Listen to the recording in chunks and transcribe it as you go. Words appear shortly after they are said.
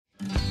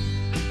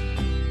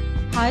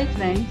Hi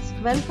friends,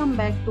 welcome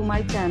back to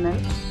my channel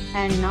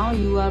and now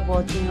you are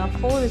watching a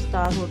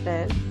 4-star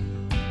hotel.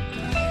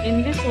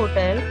 In this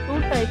hotel,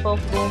 two type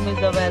of room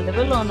is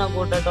available on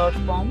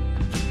Avola.com.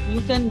 You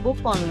can book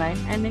online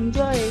and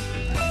enjoy it.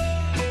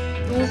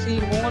 To see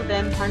more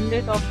than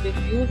 100 of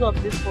reviews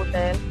of this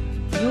hotel,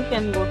 you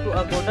can go to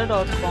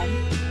Avola.com.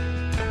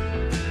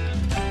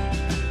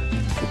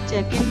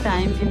 Check-in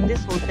time in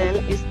this hotel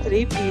is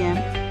 3 p.m.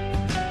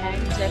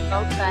 and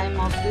check-out time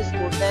of this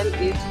hotel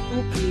is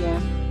 2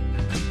 p.m.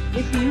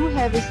 If you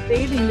have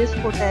stayed in this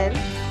hotel,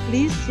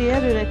 please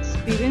share your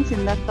experience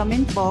in the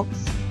comment box.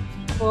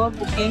 For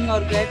booking or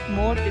get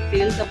more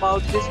details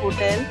about this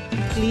hotel,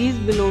 please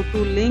below to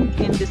link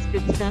in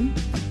description.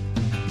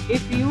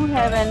 If you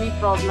have any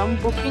problem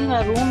booking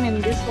a room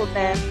in this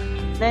hotel,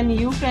 then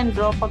you can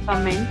drop a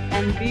comment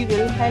and we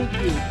will help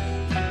you.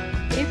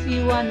 If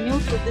you are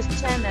new to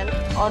this channel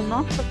or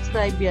not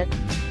subscribed yet,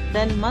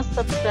 then must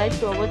subscribe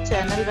to our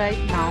channel right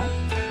now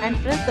and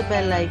press the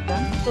bell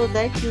icon so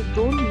that you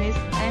don't miss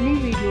any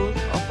videos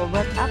of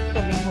our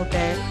upcoming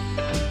hotel.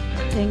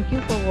 Thank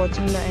you for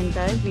watching the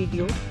entire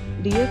video.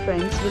 Dear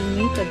friends, we'll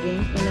meet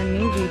again in a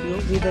new video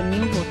with a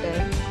new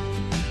hotel.